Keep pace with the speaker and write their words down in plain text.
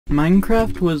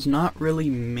Minecraft was not really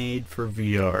made for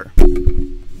VR.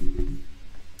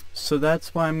 So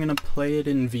that's why I'm gonna play it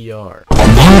in VR.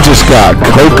 You just got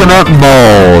coconut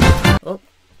mold! Oh,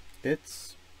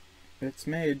 it's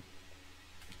made.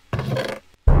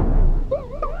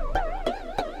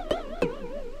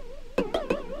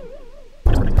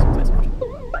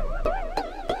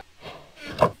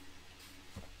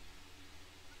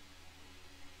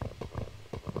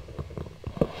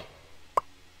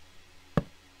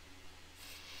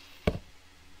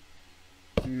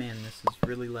 Man, this is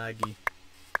really laggy.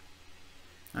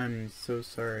 I'm so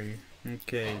sorry.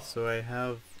 Okay, so I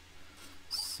have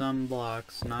some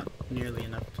blocks, not nearly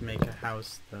enough to make a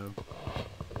house though.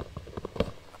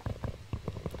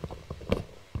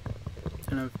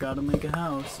 And I've got to make a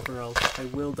house or else I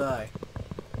will die.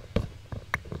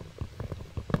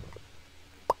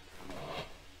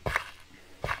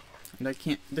 And I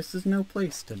can't, this is no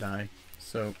place to die,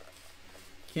 so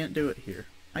can't do it here.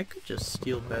 I could just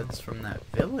steal beds from that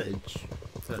village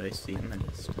that I see in the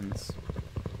distance.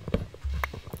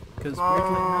 Because weirdly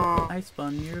enough, I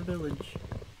spawned near a village.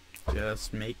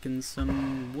 Just making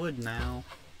some wood now.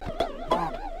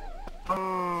 And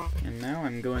now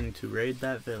I'm going to raid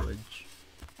that village.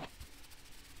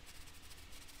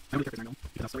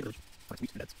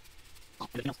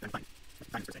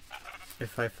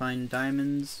 If I find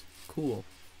diamonds, cool.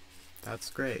 That's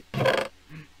great.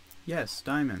 Yes,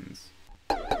 diamonds.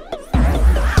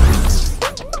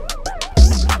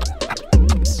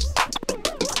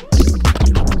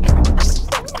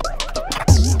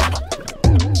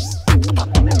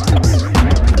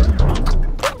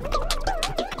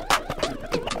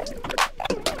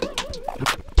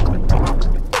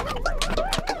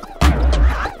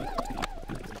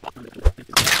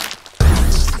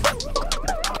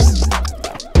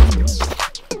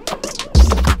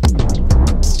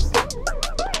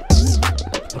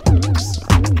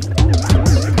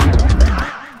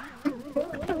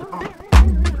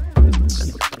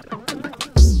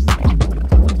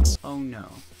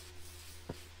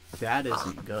 That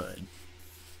isn't good.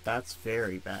 That's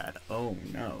very bad. Oh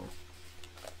no.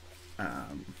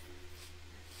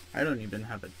 I don't even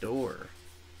have a door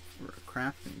or a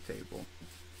crafting table.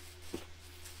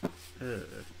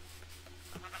 Ugh.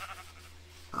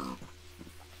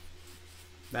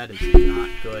 That is not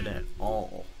good at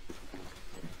all.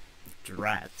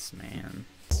 Drats, man.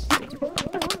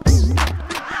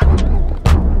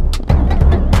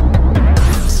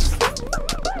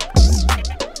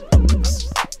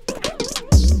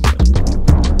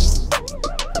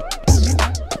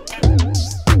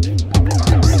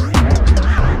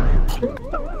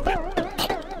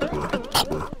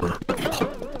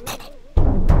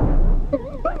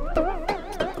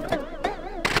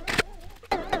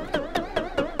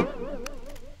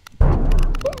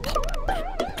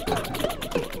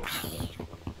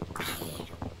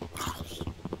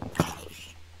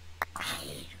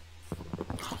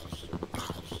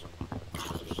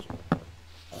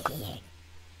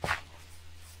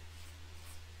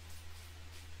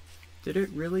 Did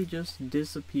it really just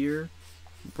disappear?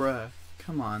 Bruh,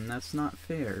 come on, that's not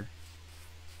fair.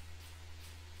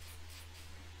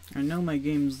 I know my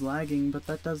game's lagging, but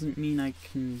that doesn't mean I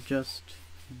can just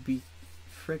be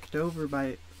fricked over by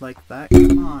it like that.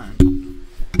 Come on.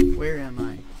 Where am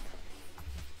I?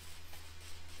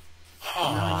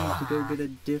 Now I need to go get a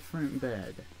different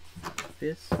bed.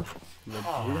 This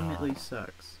legitimately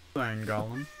sucks. Iron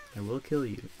Golem, I will kill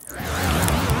you.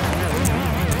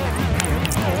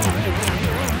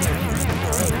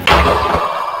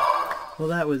 Well,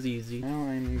 that was easy. Now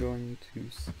I'm going to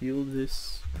steal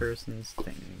this person's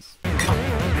things.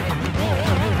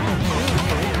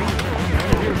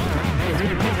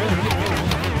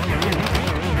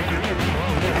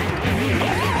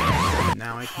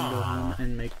 Now I can go home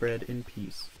and make bread in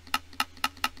peace.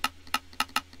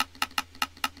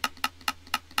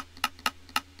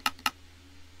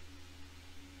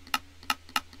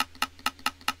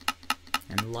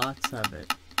 And lots of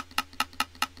it.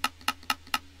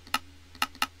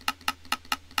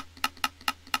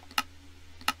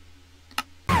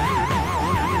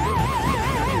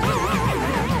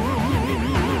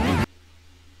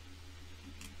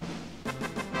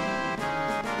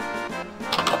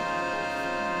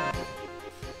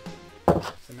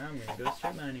 So now I'm gonna go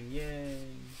start mining, yay!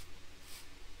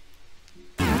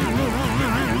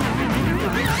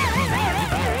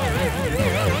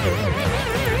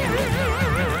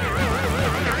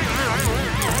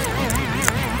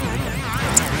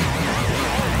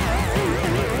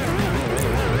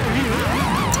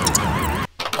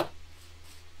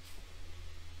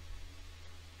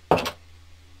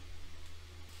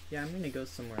 Yeah, I'm gonna go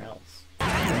somewhere else.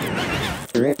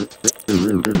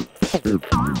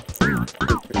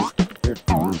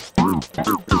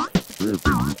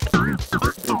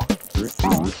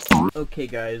 Okay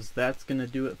guys, that's gonna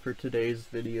do it for today's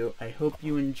video. I hope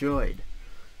you enjoyed.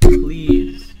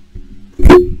 Please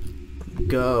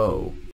go